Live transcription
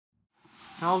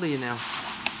How old are you now?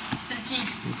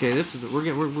 13. Okay, this is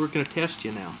we're gonna test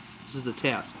you now. This is the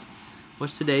test.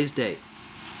 What's today's date?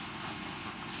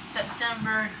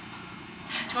 December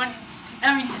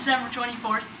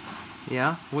 24th.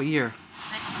 Yeah. What year?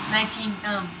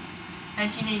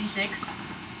 1986.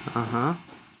 Uh-huh.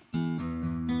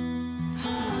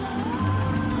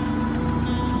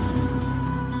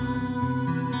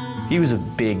 He was a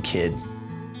big kid.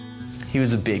 He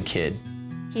was a big kid.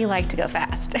 He liked to go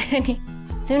fast.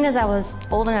 As soon as I was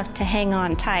old enough to hang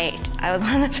on tight, I was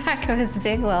on the back of his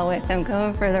big wheel with him,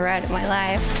 going for the ride of my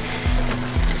life.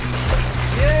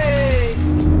 Yay!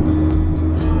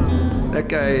 That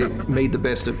guy made the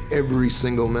best of every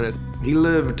single minute. He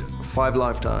lived 5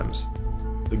 lifetimes.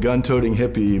 The gun-toting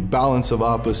hippie, balance of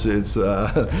opposites,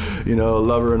 you know, a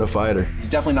lover and a fighter. He's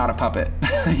definitely not a puppet,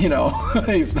 you know?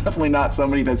 He's definitely not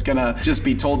somebody that's gonna just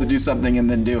be told to do something and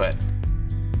then do it.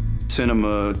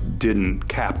 Cinema didn't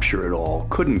capture it all,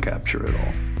 couldn't capture it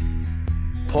all.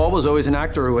 Paul was always an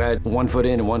actor who had 1 foot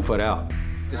in and 1 foot out.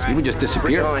 He would just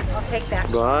disappear. I'll take that.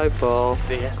 Bye, Paul.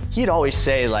 He'd always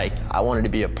say, like, I wanted to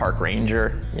be a park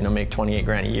ranger, you know, make 28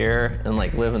 grand a year and,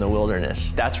 like, live in the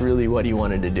wilderness. That's really what he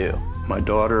wanted to do. My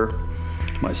daughter,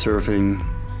 my surfing,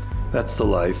 that's the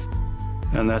life,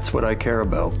 and that's what I care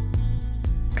about.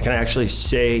 I can actually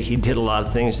say he did a lot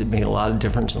of things that made a lot of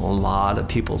difference in a lot of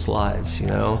people's lives, you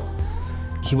know?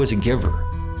 He was a giver.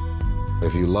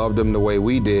 If you loved him the way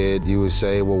we did, you would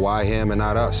say, well, why him and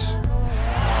not us?